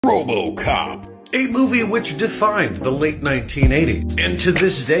Robocop, a movie which defined the late 1980s, and to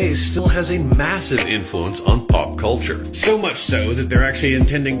this day still has a massive influence on pop culture. So much so that they're actually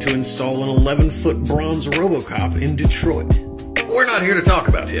intending to install an 11-foot bronze Robocop in Detroit. We're not here to talk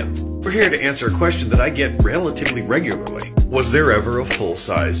about him. We're here to answer a question that I get relatively regularly. Was there ever a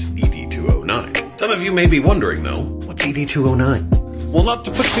full-size ED-209? Some of you may be wondering, though, what's ED-209? Well, not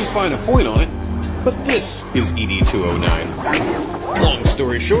to put too fine a point on it, but this is ED-209. Long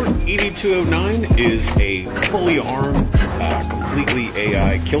story short, ED-209 is a fully armed, completely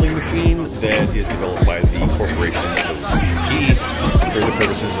AI killing machine that is developed by the corporation OCP for the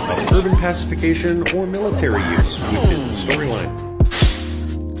purposes of urban pacification or military use within the storyline.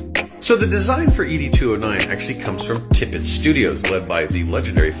 So the design for ED-209 actually comes from Tippett Studios, led by the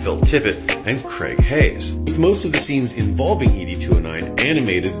legendary Phil Tippett and Craig Hayes, with most of the scenes involving ED-209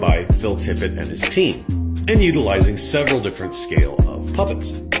 animated by Phil Tippett and his team, and utilizing several different scale of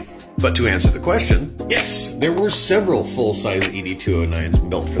puppets. But to answer the question, yes, there were several full-size ED-209s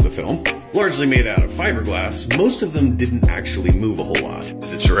built for the film, largely made out of fiberglass. Most of them didn't actually move a whole lot,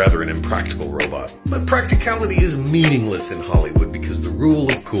 as it's rather an impractical robot. But practicality is meaningless in Hollywood because the rule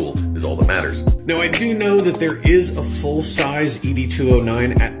of cool is all that matters. Now, I do know that there is a full-size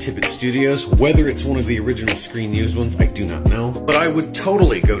ED-209 at Tippett Studios. Whether it's one of the original screen-used ones, I do not know. But I would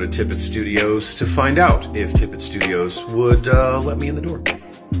totally go to Tippett Studios to find out if Tippett Studios would let me in the door.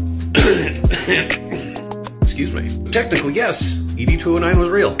 Excuse me. Technically, yes, ED-209 was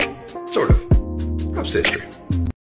real. Sort of. Props to history.